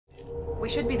We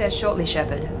should be there shortly,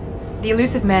 Shepard. The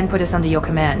elusive man put us under your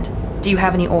command. Do you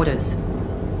have any orders?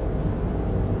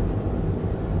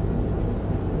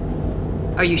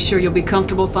 Are you sure you'll be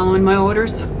comfortable following my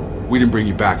orders? We didn't bring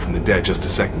you back from the dead just to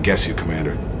second guess you,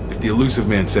 Commander. If the elusive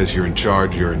man says you're in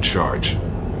charge, you're in charge.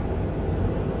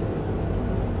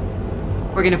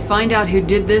 We're gonna find out who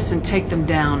did this and take them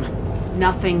down.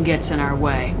 Nothing gets in our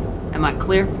way. Am I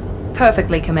clear?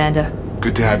 Perfectly, Commander.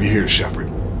 Good to have you here,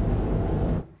 Shepard.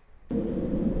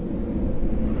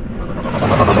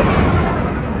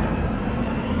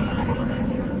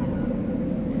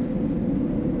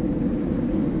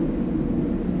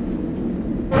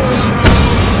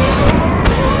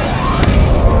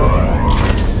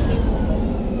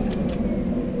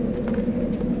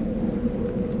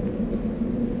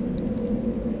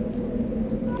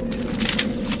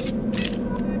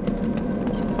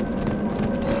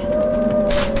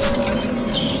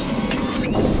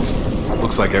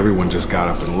 Looks like everyone just got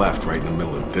up and left right in the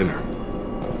middle of dinner.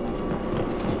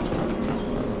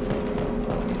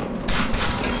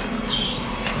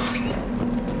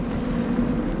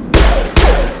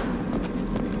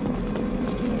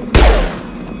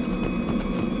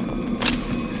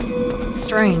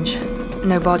 Strange.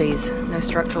 No bodies, no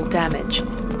structural damage,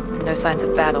 and no signs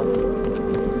of battle.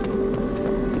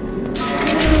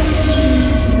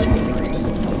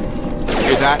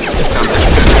 Hear that?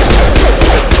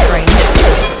 Strange.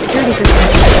 Security systems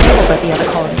are disabled by the other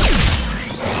colonies.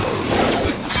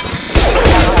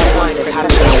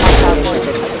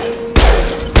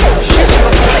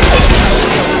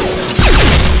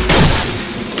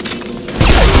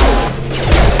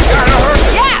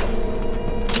 Yes!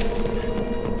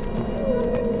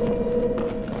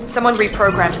 Someone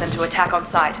reprogrammed them to attack on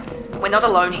sight. We're not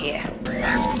alone here.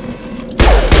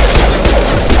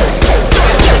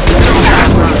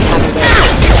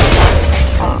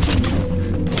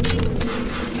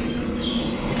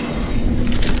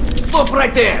 Stop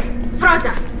right there!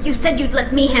 Praza, you said you'd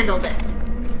let me handle this.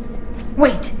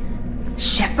 Wait,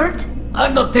 Shepard?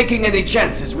 I'm not taking any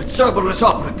chances with Cerberus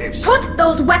operatives. Put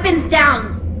those weapons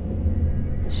down!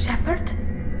 Shepard?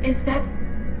 Is that...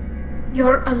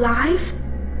 you're alive?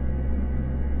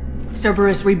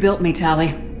 Cerberus rebuilt me, Tali.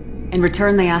 In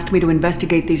return, they asked me to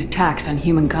investigate these attacks on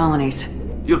human colonies.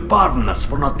 You'll pardon us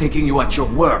for not taking you at your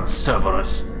word,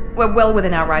 Cerberus. We're well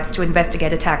within our rights to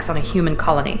investigate attacks on a human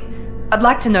colony. I'd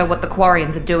like to know what the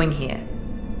Quarians are doing here.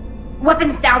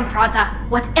 Weapons down, Praza.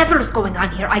 Whatever's going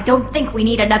on here, I don't think we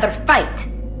need another fight.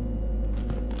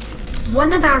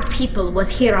 One of our people was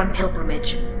here on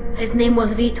pilgrimage. His name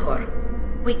was Vitor.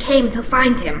 We came to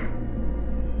find him.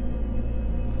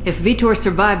 If Vitor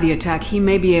survived the attack, he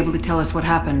may be able to tell us what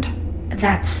happened.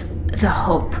 That's the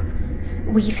hope.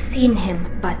 We've seen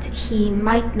him, but he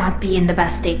might not be in the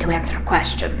best state to answer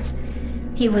questions.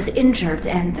 He was injured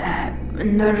and,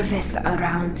 nervous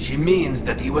around... She means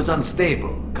that he was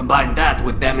unstable. Combine that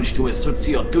with damage to his suit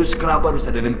CO2 scrubbers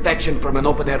and an infection from an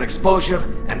open-air exposure,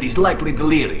 and he's likely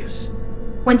delirious.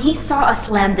 When he saw us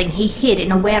landing, he hid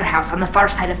in a warehouse on the far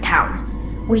side of town.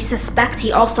 We suspect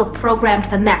he also programmed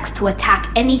the mechs to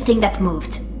attack anything that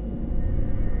moved.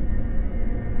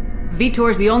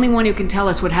 Vitor's the only one who can tell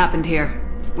us what happened here.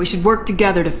 We should work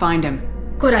together to find him.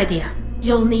 Good idea.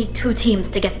 You'll need 2 teams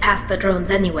to get past the drones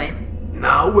anyway.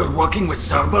 Now we're working with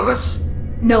Cerberus?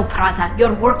 No, Praza,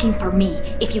 you're working for me.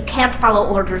 If you can't follow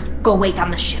orders, go wait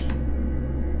on the ship.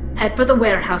 Head for the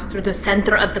warehouse through the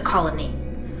center of the colony.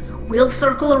 We'll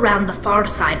circle around the far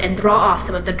side and draw off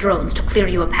some of the drones to clear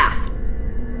you a path.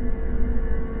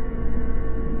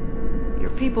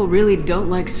 Your people really don't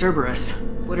like Cerberus.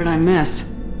 What did I miss?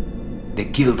 They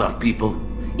killed our people,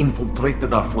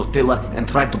 infiltrated our flotilla, and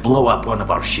tried to blow up one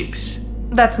of our ships.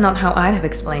 That's not how I'd have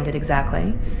explained it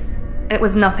exactly. It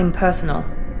was nothing personal.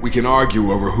 We can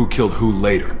argue over who killed who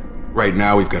later. Right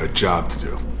now, we've got a job to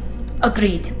do.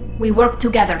 Agreed. We work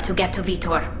together to get to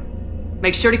Vitor.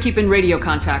 Make sure to keep in radio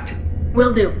contact.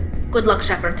 Will do. Good luck,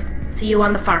 Shepard. See you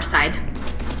on the far side.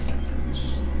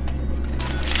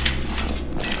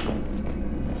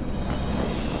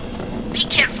 Be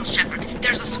careful, Shepard.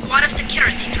 There's a squad of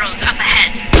security drones up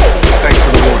ahead. Thanks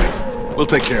for the warning. We'll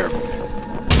take care of them.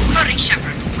 Hurry,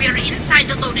 Shepard. We're inside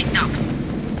the loading docks.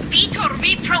 Vitor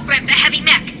reprogrammed a heavy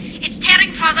mech. It's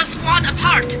tearing Praza's squad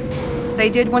apart. They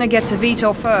did want to get to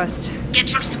Vitor first.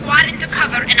 Get your squad into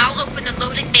cover and I'll open the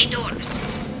loading bay doors.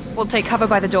 We'll take cover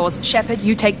by the doors. Shepard,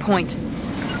 you take point.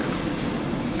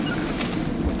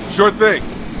 Sure thing.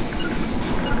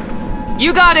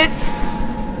 You got it!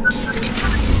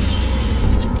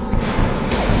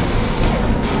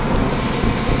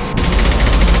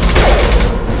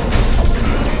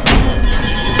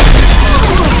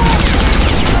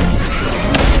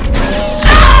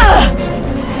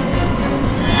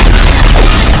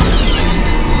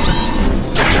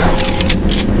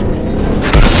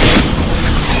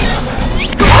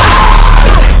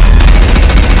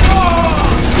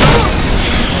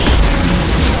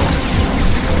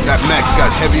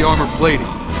 got heavy armor plating.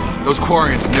 Those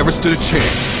Quarians never stood a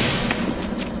chance.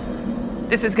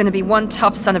 This is gonna be one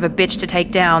tough son of a bitch to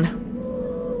take down.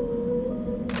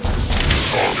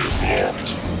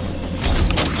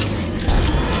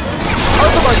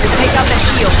 Overlord will take out their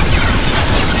shield.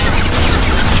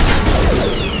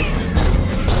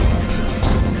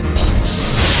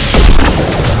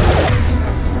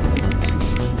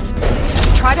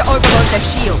 Try to overload their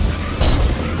shields.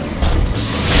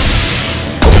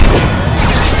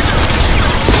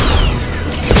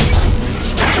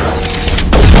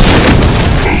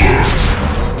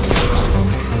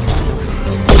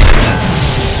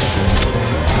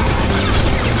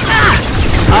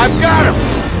 I've got him!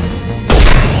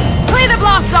 Clear the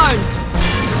blast zone!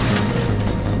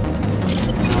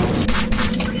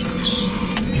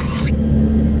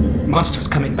 Monsters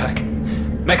coming back.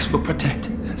 Mechs will protect.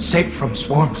 Safe from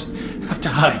swarms. Have to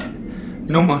hide.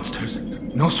 No monsters.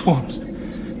 No swarms.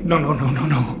 No.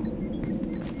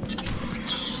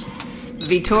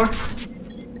 Vitor?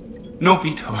 No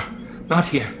Vitor. Not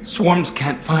here. Swarms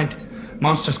can't find.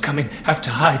 Monsters coming. Have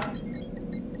to hide.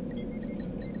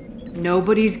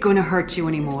 Nobody's gonna hurt you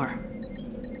anymore.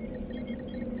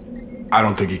 I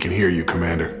don't think he can hear you,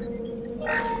 Commander.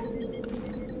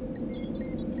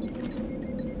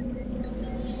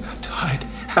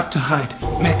 Have to hide.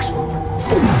 Mechs.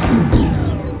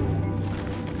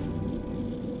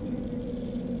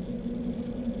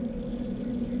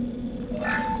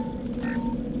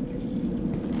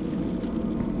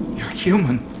 You're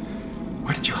human.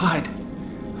 Where did you hide?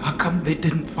 How come they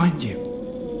didn't find you?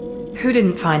 Who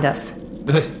didn't find us?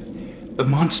 The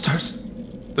monsters.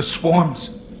 The swarms.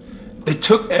 They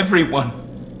took everyone.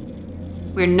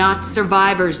 We're not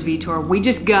survivors, Vitor. We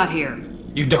just got here.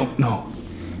 You don't know.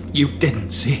 You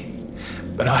didn't see.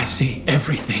 But I see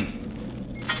everything.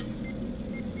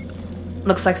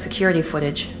 Looks like security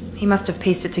footage. He must have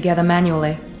pieced it together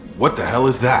manually. What the hell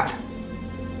is that?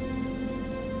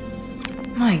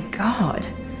 My god.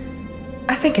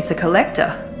 I think it's a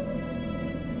collector.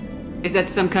 Is that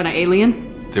some kind of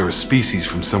alien? They're a species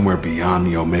from somewhere beyond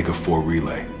the Omega-4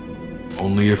 relay.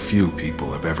 Only a few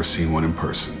people have ever seen one in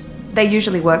person. They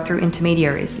usually work through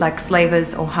intermediaries, like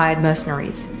slavers or hired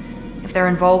mercenaries. If they're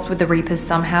involved with the Reapers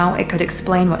somehow, it could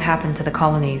explain what happened to the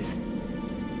colonies.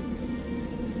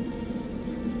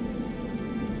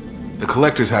 The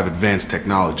Collectors have advanced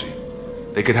technology.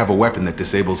 They could have a weapon that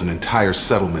disables an entire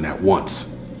settlement at once.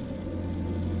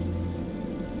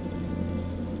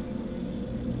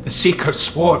 The Seeker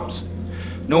swarms.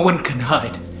 No one can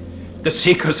hide. The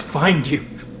Seekers find you,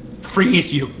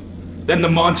 freeze you. Then the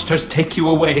monsters take you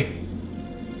away.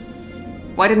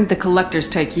 Why didn't the Collectors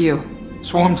take you?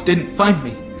 Swarms didn't find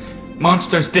me.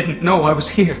 Monsters didn't know I was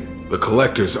here. The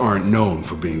Collectors aren't known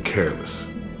for being careless.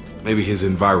 Maybe his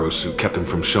Enviro suit kept him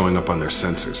from showing up on their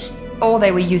sensors. Or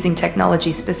they were using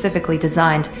technology specifically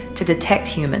designed to detect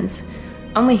humans.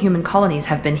 Only human colonies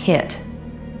have been hit.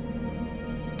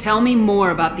 Tell me more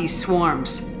about these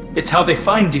swarms. It's how they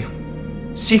find you.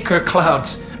 Seeker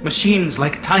clouds, machines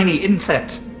like tiny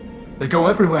insects. They go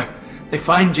everywhere. They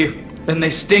find you, then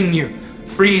they sting you,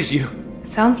 freeze you.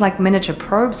 Sounds like miniature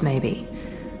probes, maybe.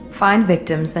 Find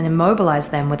victims, then immobilize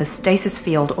them with a stasis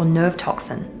field or nerve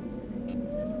toxin.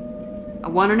 I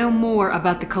want to know more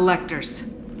about the Collectors.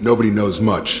 Nobody knows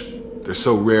much. They're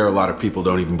so rare a lot of people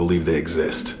don't even believe they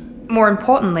exist. More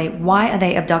importantly, why are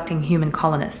they abducting human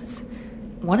colonists?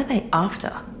 What are they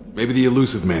after? Maybe the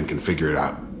Elusive Man can figure it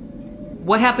out.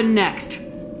 What happened next?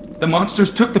 The monsters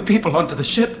took the people onto the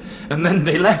ship, and then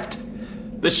they left.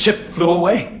 The ship flew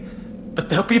away. But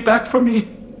they'll be back for me.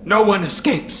 No one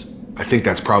escapes. I think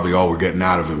that's probably all we're getting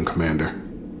out of him, Commander.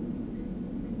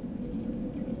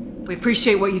 We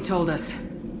appreciate what you told us.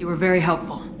 You were very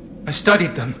helpful. I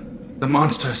studied them. The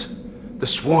monsters. The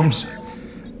swarms.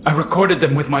 I recorded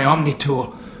them with my Omni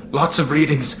tool. Lots of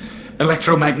readings.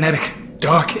 Electromagnetic.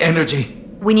 Dark energy.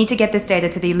 We need to get this data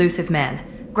to the Elusive Man.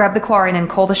 Grab the Quarian and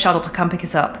call the shuttle to come pick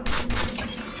us up.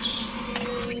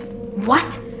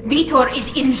 What? Vitor is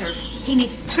injured. He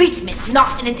needs treatment,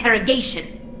 not an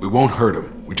interrogation. We won't hurt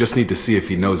him. We just need to see if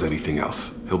he knows anything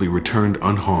else. He'll be returned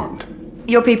unharmed.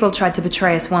 Your people tried to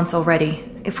betray us once already.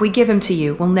 If we give him to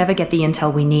you, we'll never get the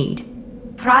intel we need.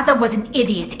 Praza was an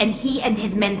idiot, and he and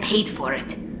his men paid for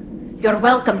it. You're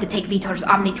welcome to take Vitor's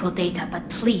Omnitool data, but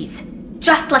please,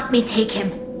 just let me take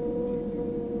him.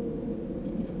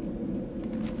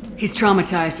 He's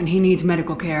traumatized and he needs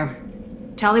medical care.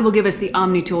 Tali will give us the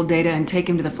Omnitool data and take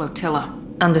him to the flotilla.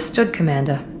 Understood,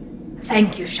 Commander.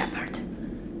 Thank you, Shepard.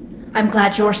 I'm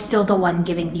glad you're still the one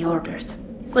giving the orders.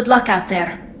 Good luck out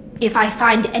there. If I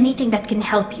find anything that can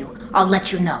help you, I'll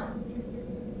let you know.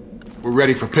 We're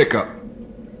ready for pickup.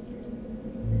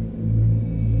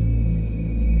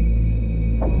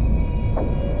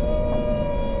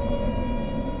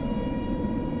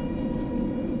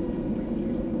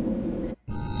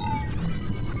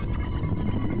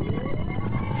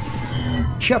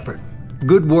 Shepard,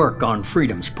 good work on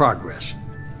Freedom's progress.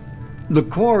 The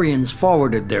Quarians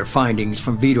forwarded their findings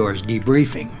from Vidor's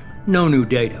debriefing. No new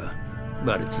data,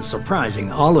 but it's a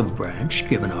surprising olive branch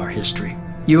given our history.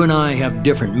 You and I have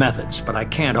different methods, but I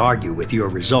can't argue with your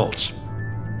results.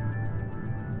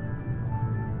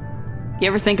 You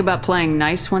ever think about playing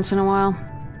nice once in a while?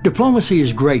 Diplomacy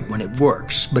is great when it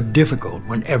works, but difficult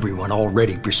when everyone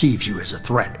already perceives you as a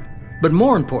threat. But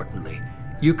more importantly,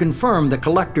 you confirm the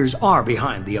Collectors are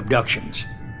behind the abductions.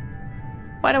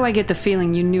 Why do I get the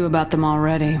feeling you knew about them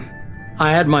already? I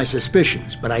had my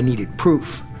suspicions, but I needed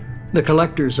proof. The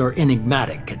Collectors are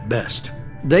enigmatic at best.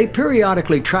 They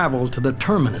periodically travel to the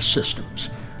Terminus systems,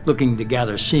 looking to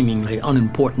gather seemingly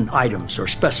unimportant items or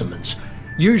specimens,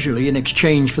 usually in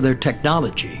exchange for their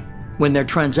technology. When their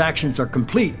transactions are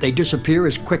complete, they disappear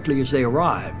as quickly as they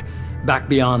arrived, back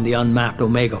beyond the unmapped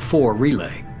Omega-4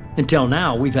 relay. Until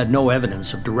now, we've had no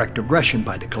evidence of direct aggression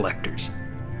by the Collectors.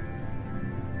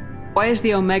 Why is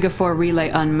the Omega-4 relay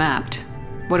unmapped?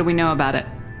 What do we know about it?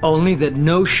 Only that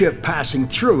no ship passing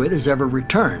through it has ever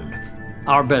returned.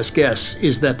 Our best guess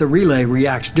is that the relay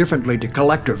reacts differently to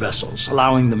Collector vessels,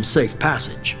 allowing them safe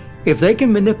passage. If they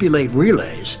can manipulate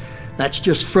relays, that's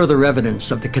just further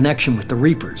evidence of the connection with the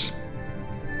Reapers.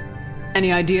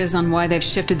 Any ideas on why they've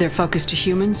shifted their focus to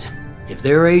humans? If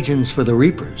they're agents for the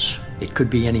Reapers, it could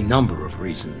be any number of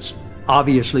reasons.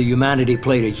 Obviously, humanity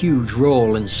played a huge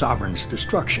role in Sovereign's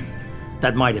destruction.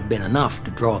 That might have been enough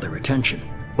to draw their attention.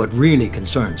 What really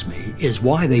concerns me is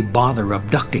why they bother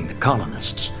abducting the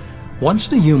colonists. Once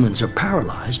the humans are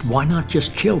paralyzed, why not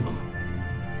just kill them?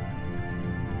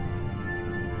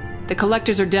 The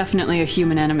Collectors are definitely a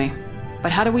human enemy.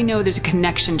 But how do we know there's a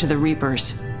connection to the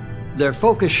Reapers? Their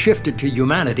focus shifted to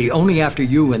humanity only after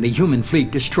you and the human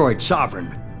fleet destroyed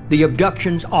Sovereign. The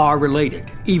abductions are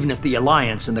related, even if the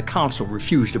Alliance and the Council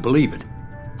refuse to believe it.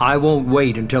 I won't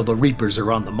wait until the Reapers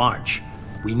are on the march.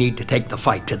 We need to take the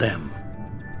fight to them.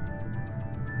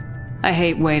 I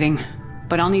hate waiting,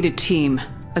 but I'll need a team.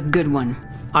 A good one.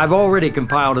 I've already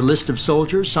compiled a list of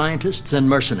soldiers, scientists, and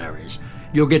mercenaries.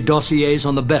 You'll get dossiers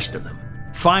on the best of them.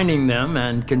 Finding them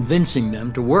and convincing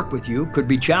them to work with you could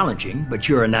be challenging, but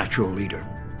you're a natural leader.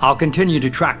 I'll continue to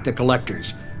track the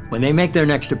Collectors. When they make their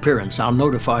next appearance, I'll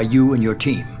notify you and your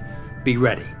team. Be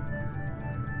ready.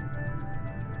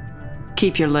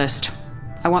 Keep your list.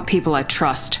 I want people I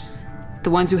trust. The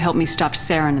ones who helped me stop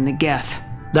Saren and the Geth.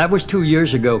 That was 2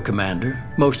 years ago, Commander.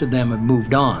 Most of them have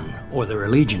moved on, or their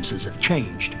allegiances have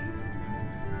changed.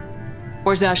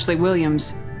 Where's Ashley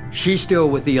Williams? She's still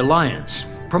with the Alliance.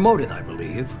 Promoted, I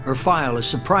believe. Her file is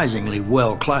surprisingly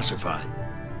well classified.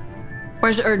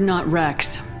 Where's Erdnot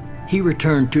Rex? He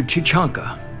returned to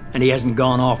Chichanka, and he hasn't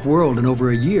gone off-world in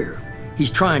over a year.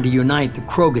 He's trying to unite the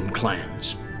Krogan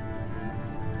clans.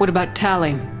 What about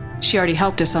Tali? She already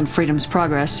helped us on Freedom's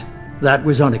progress. That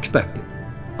was unexpected.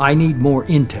 I need more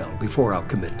intel before I'll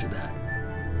commit to that.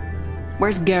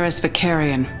 Where's Garrus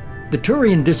Vicarian? The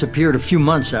Turian disappeared a few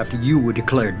months after you were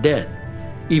declared dead.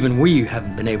 Even we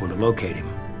haven't been able to locate him.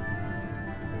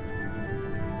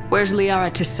 Where's Liara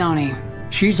Tisoni?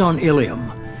 She's on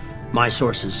Ilium. My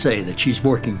sources say that she's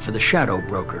working for the Shadow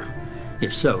Broker.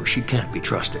 If so, she can't be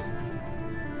trusted.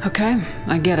 Okay,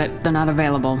 I get it. They're not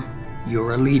available.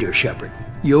 You're a leader, Shepard.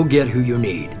 You'll get who you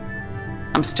need.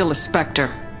 I'm still a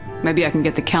Spectre. Maybe I can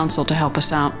get the Council to help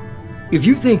us out. If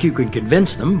you think you can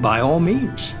convince them, by all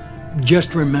means.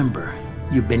 Just remember,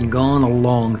 you've been gone a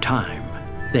long time.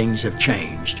 Things have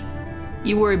changed.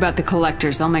 You worry about the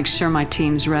Collectors. I'll make sure my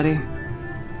team's ready.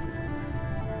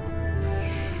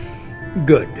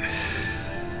 Good.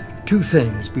 2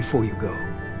 things before you go.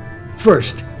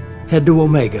 First, head to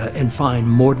Omega and find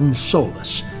Morden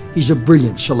Solus. He's a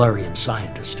brilliant Solarian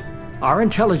scientist. Our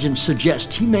intelligence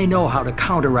suggests he may know how to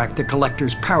counteract the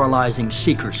Collector's paralyzing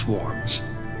Seeker swarms.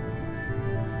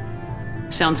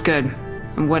 Sounds good.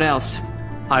 And what else?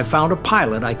 I found a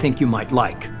pilot I think you might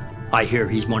like. I hear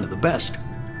he's one of the best.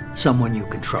 Someone you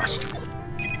can trust.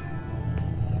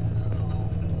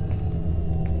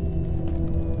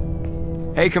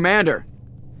 Hey, Commander.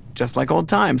 Just like old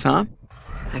times, huh?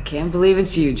 I can't believe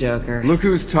it's you, Joker. Look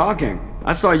who's talking.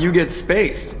 I saw you get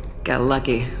spaced. Got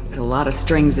lucky. With a lot of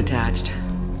strings attached.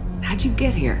 How'd you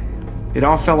get here? It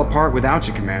all fell apart without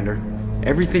you, Commander.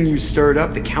 Everything you stirred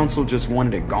up, the Council just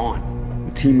wanted it gone.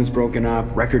 The team was broken up,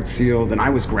 record sealed, and I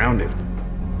was grounded.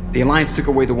 The Alliance took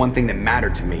away the one thing that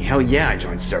mattered to me. Hell yeah, I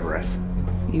joined Cerberus.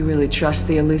 You really trust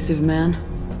the elusive man?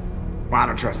 Well, I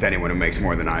don't trust anyone who makes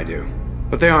more than I do.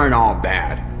 But they aren't all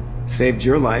bad. Saved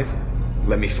your life,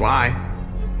 let me fly,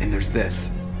 and there's this.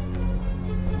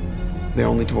 They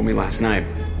only told me last night.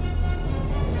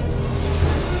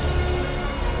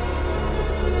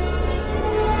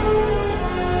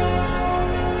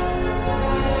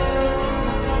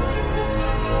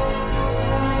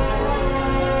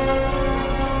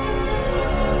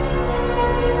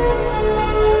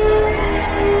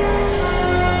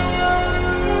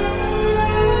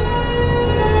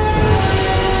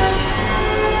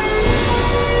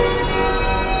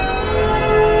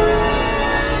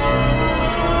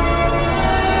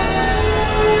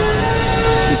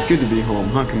 good to be home,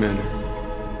 huh, Commander?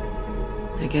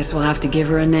 I guess we'll have to give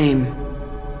her a name.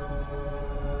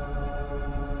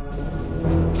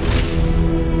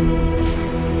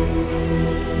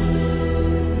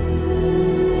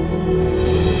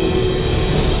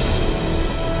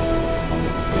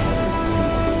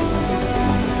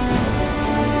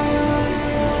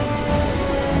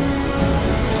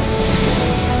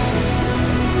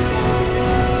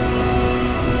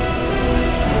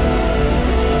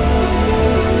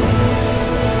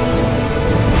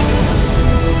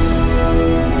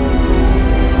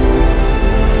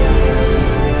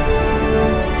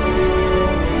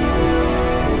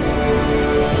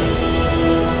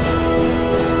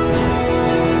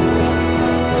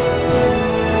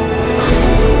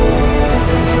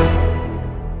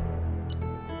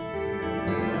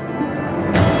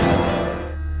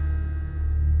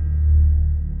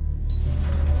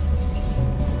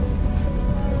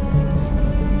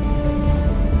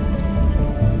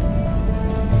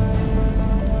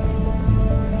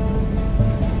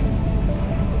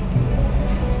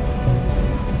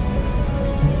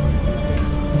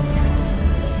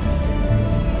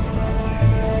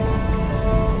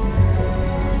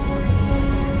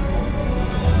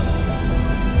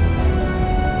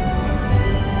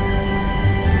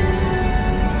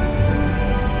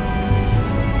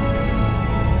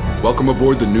 Welcome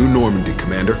aboard the new Normandy,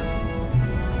 Commander.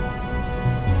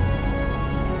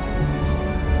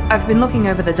 I've been looking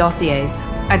over the dossiers.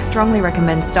 I'd strongly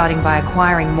recommend starting by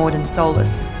acquiring Morden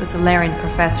Solus, the Solarian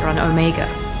professor on Omega.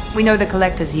 We know the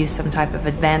Collectors use some type of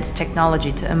advanced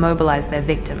technology to immobilize their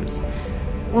victims.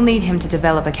 We'll need him to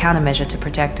develop a countermeasure to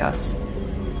protect us.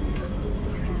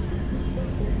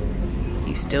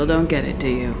 You still don't get it, do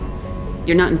you?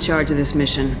 You're not in charge of this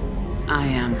mission. I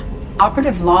am.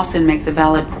 Operative Lawson makes a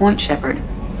valid point, Shepard.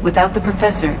 Without the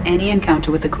Professor, any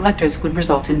encounter with the Collectors would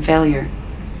result in failure.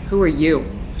 Who are you?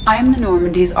 I am the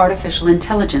Normandy's artificial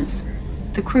intelligence.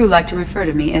 The crew like to refer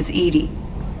to me as Edie.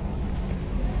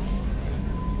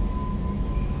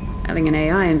 Having an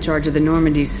AI in charge of the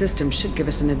Normandy's system should give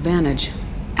us an advantage.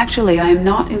 Actually, I am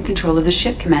not in control of the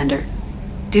ship, Commander.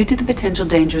 Due to the potential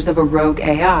dangers of a rogue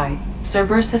AI,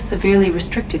 Cerberus has severely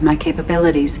restricted my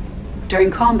capabilities.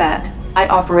 During combat, I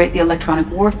operate the electronic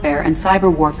warfare and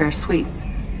cyber warfare suites.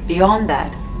 Beyond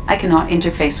that, I cannot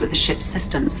interface with the ship's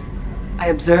systems. I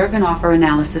observe and offer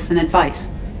analysis and advice.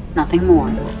 Nothing more.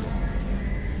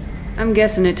 I'm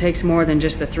guessing it takes more than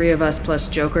just the three of us plus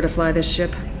Joker to fly this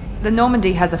ship? The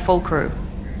Normandy has a full crew.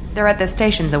 They're at their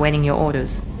stations awaiting your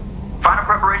orders. Final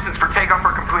preparations for takeoff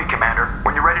are complete, Commander.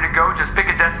 When you're ready to go, just pick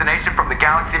a destination from the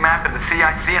galaxy map and the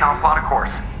CIC and I'll plot a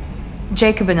course.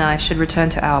 Jacob and I should return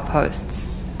to our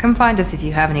posts. Come find us if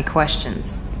you have any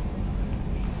questions.